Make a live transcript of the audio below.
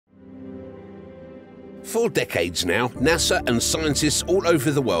For decades now, NASA and scientists all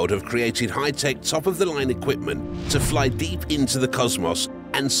over the world have created high-tech, top-of-the-line equipment to fly deep into the cosmos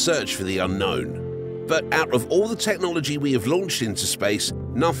and search for the unknown. But out of all the technology we have launched into space,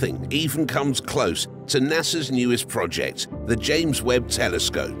 nothing even comes close to NASA's newest project, the James Webb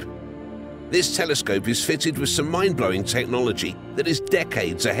Telescope. This telescope is fitted with some mind-blowing technology that is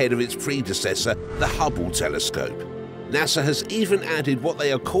decades ahead of its predecessor, the Hubble telescope. NASA has even added what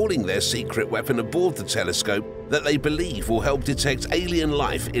they are calling their secret weapon aboard the telescope that they believe will help detect alien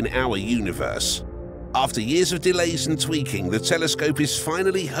life in our universe. After years of delays and tweaking, the telescope is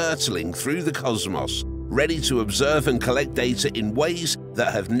finally hurtling through the cosmos, ready to observe and collect data in ways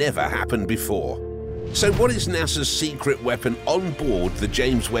that have never happened before. So what is NASA's secret weapon on board the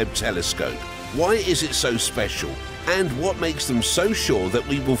James Webb Telescope? Why is it so special? And what makes them so sure that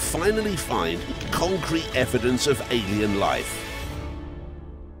we will finally find concrete evidence of alien life?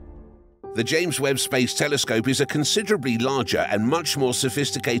 The James Webb Space Telescope is a considerably larger and much more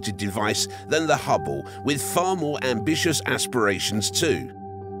sophisticated device than the Hubble, with far more ambitious aspirations too.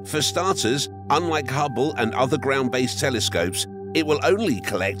 For starters, unlike Hubble and other ground-based telescopes, it will only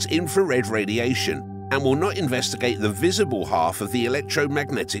collect infrared radiation and will not investigate the visible half of the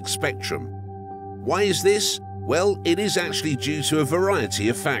electromagnetic spectrum. Why is this? Well, it is actually due to a variety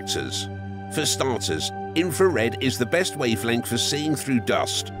of factors. For starters, infrared is the best wavelength for seeing through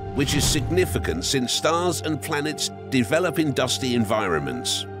dust, which is significant since stars and planets develop in dusty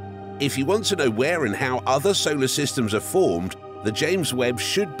environments. If you want to know where and how other solar systems are formed, the James Webb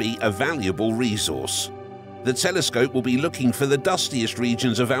should be a valuable resource. The telescope will be looking for the dustiest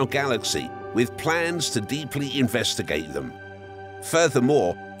regions of our galaxy, with plans to deeply investigate them.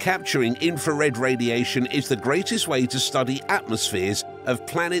 Furthermore, capturing infrared radiation is the greatest way to study atmospheres of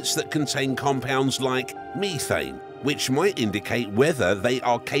planets that contain compounds like methane, which might indicate whether they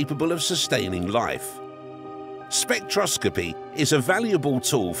are capable of sustaining life. Spectroscopy is a valuable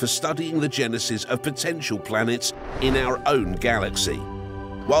tool for studying the genesis of potential planets in our own galaxy.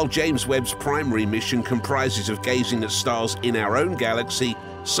 While James Webb's primary mission comprises of gazing at stars in our own galaxy,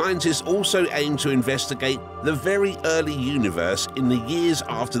 scientists also aim to investigate the very early universe in the years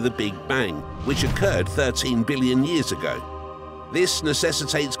after the Big Bang, which occurred 13 billion years ago. This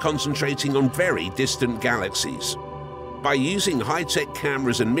necessitates concentrating on very distant galaxies. By using high-tech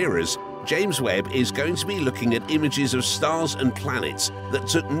cameras and mirrors, James Webb is going to be looking at images of stars and planets that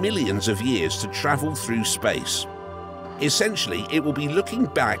took millions of years to travel through space. Essentially, it will be looking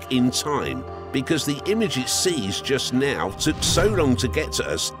back in time, because the image it sees just now took so long to get to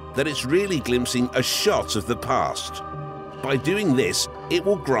us that it's really glimpsing a shot of the past. By doing this, it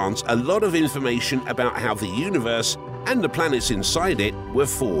will grant a lot of information about how the universe and the planets inside it were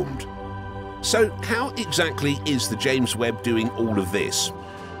formed. So how exactly is the James Webb doing all of this?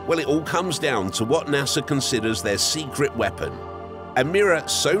 Well, it all comes down to what NASA considers their secret weapon, a mirror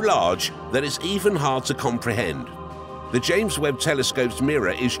so large that it's even hard to comprehend. The James Webb Telescope's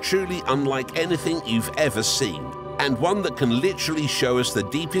mirror is truly unlike anything you've ever seen, and one that can literally show us the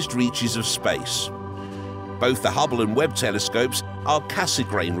deepest reaches of space. Both the Hubble and Webb telescopes are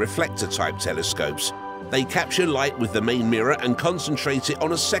Cassegrain reflector-type telescopes. They capture light with the main mirror and concentrate it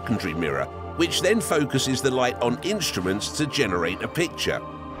on a secondary mirror, which then focuses the light on instruments to generate a picture.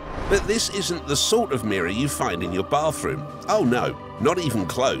 But this isn't the sort of mirror you find in your bathroom. Oh no, not even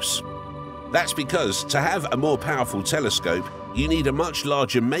close. That's because to have a more powerful telescope, you need a much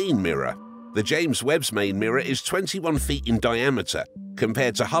larger main mirror. The James Webb's main mirror is 21 feet in diameter,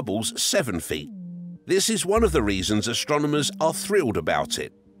 compared to Hubble's 7 feet. This is one of the reasons astronomers are thrilled about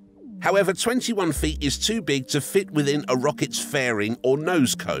it. However, 21 feet is too big to fit within a rocket's fairing or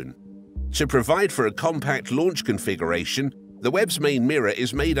nose cone. To provide for a compact launch configuration, the Webb's main mirror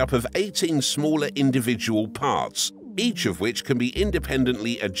is made up of 18 smaller individual parts, each of which can be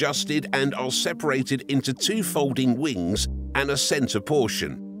independently adjusted and are separated into 2 folding wings and a center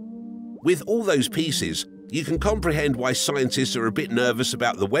portion. With all those pieces, you can comprehend why scientists are a bit nervous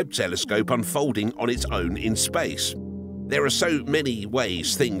about the Webb telescope unfolding on its own in space. There are so many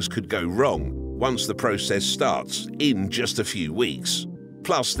ways things could go wrong once the process starts, in just a few weeks.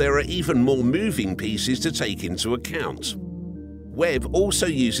 Plus, there are even more moving pieces to take into account. Webb also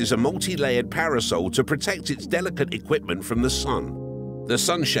uses a multi-layered parasol to protect its delicate equipment from the sun. The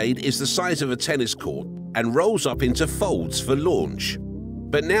sunshade is the size of a tennis court and rolls up into folds for launch.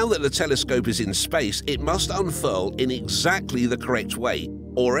 But now that the telescope is in space, it must unfurl in exactly the correct way,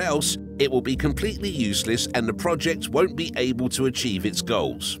 or else it will be completely useless and the project won't be able to achieve its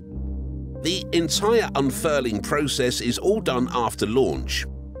goals. The entire unfurling process is all done after launch.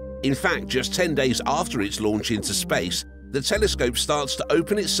 In fact, just 10 days after its launch into space, the telescope starts to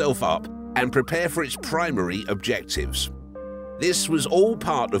open itself up and prepare for its primary objectives. This was all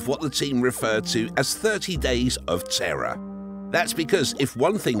part of what the team referred to as 30 days of terror. That's because if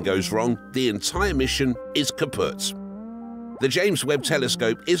one thing goes wrong, the entire mission is kaput. The James Webb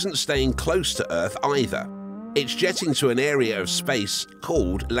Telescope isn't staying close to Earth either. It's jetting to an area of space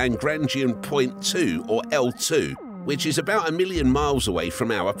called Lagrangian Point 2, or L2, which is about 1 million miles away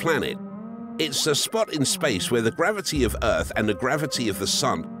from our planet. It's a spot in space where the gravity of Earth and the gravity of the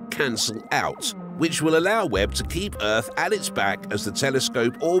Sun cancel out, which will allow Webb to keep Earth at its back as the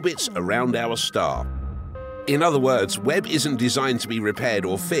telescope orbits around our star. In other words, Webb isn't designed to be repaired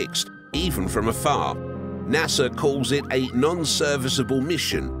or fixed, even from afar. NASA calls it a non-serviceable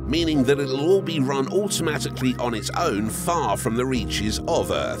mission, meaning that it'll all be run automatically on its own far from the reaches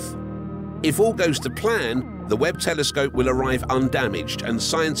of Earth. If all goes to plan, the Webb telescope will arrive undamaged and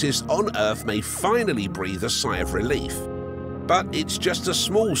scientists on Earth may finally breathe a sigh of relief. But it's just a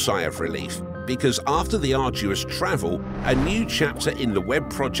small sigh of relief, because after the arduous travel, a new chapter in the Webb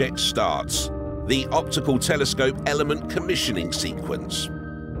project starts: the optical telescope element commissioning sequence.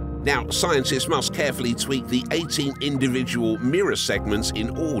 Now, scientists must carefully tweak the 18 individual mirror segments in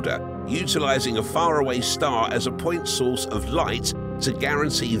order, utilizing a faraway star as a point source of light to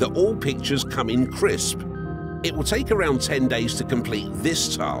guarantee that all pictures come in crisp. It will take around 10 days to complete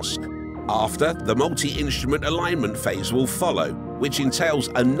this task. After, the multi-instrument alignment phase will follow, which entails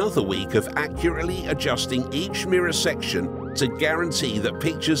another week of accurately adjusting each mirror section to guarantee that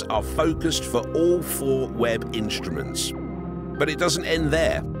pictures are focused for all 4 Webb instruments. But it doesn't end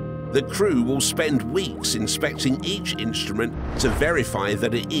there. The crew will spend weeks inspecting each instrument to verify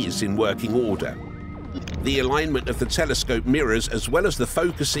that it is in working order. The alignment of the telescope mirrors, as well as the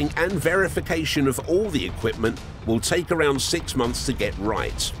focusing and verification of all the equipment, will take around 6 months to get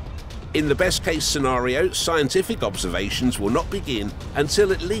right. In the best case scenario, scientific observations will not begin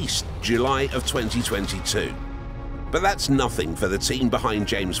until at least July of 2022. But that's nothing for the team behind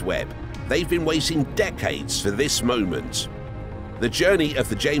James Webb. They've been waiting decades for this moment. The journey of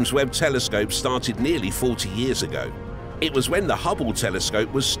the James Webb Telescope started nearly 40 years ago. It was when the Hubble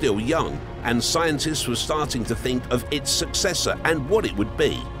telescope was still young, and scientists were starting to think of its successor and what it would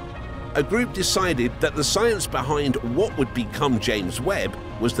be. A group decided that the science behind what would become James Webb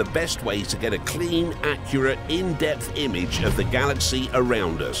was the best way to get a clean, accurate, in-depth image of the galaxy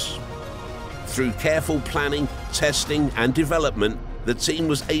around us. Through careful planning, testing, and development, the team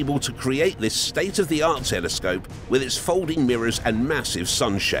was able to create this state-of-the-art telescope with its folding mirrors and massive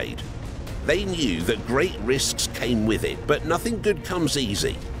sunshade. They knew that great risks came with it, but nothing good comes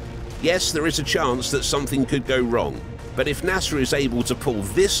easy. Yes, there is a chance that something could go wrong, but if NASA is able to pull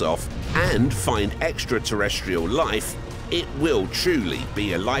this off and find extraterrestrial life, it will truly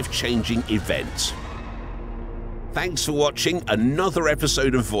be a life-changing event. Thanks for watching another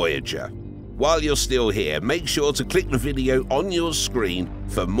episode of Voyager. While you're still here, make sure to click the video on your screen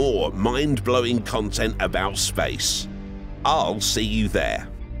for more mind-blowing content about space. I'll see you there.